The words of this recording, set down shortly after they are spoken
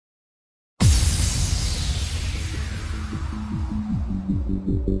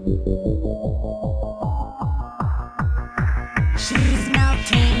She's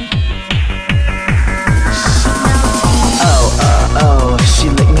melting. Oh, she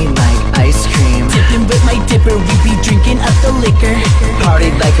licked me like ice cream. Dipping with my dipper, we be drinking up the liquor.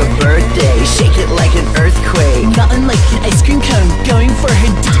 Partied like a birthday, shake it like an earthquake. Nothing like an ice cream cone, going for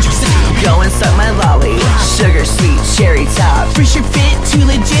her Go and suck my lolly, sugar sweet, cherry top. Fresh your fit, too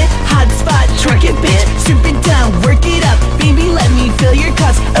legit, hot spot, twerk it bitch. Strip it down, work it up, baby let me fill your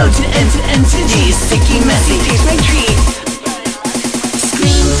cups. O to N to N to G, sticky messy, taste my treat.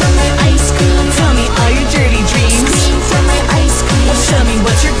 Scream for my ice cream, tell me all your dirty dreams. Scream for my ice cream, well show me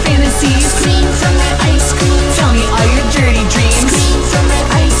what's your fantasies. Scream for my ice cream, tell me all your dirty dreams. Scream for my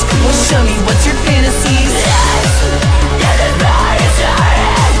ice cream, well show me what's your fantasies.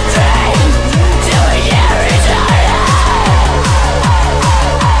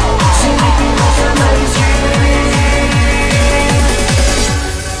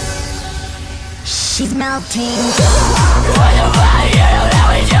 She's melting.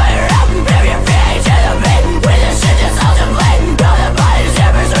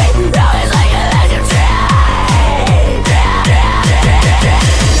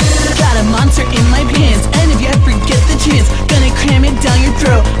 Got a monster in my pants, and if you ever get the chance, gonna cram it down your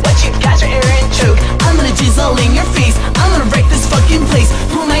throat. What you got your air and choke? I'm gonna jizzle in your face. I'm gonna wreck this fucking place.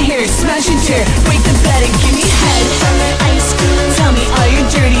 Pull my hair, smash and tear. Break the bed and give me head. From my ice cream, tell me all your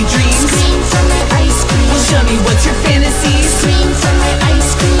dirty dreams. Scream from my ice cream, well show me what's your fantasies. Scream from my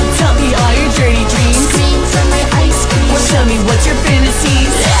ice cream, tell me all your dirty dreams. Scream from my ice cream, well show me what's your fantasies.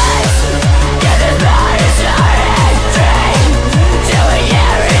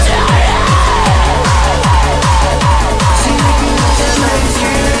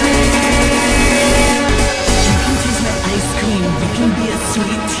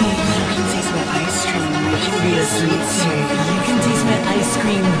 Sweet tea. You can taste my ice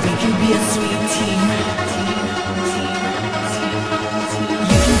cream, we can be a sweet team.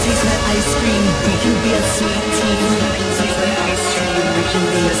 You can taste my ice cream, we can be a sweet team. You can taste my ice cream, we can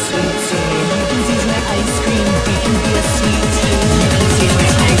be a sweet team.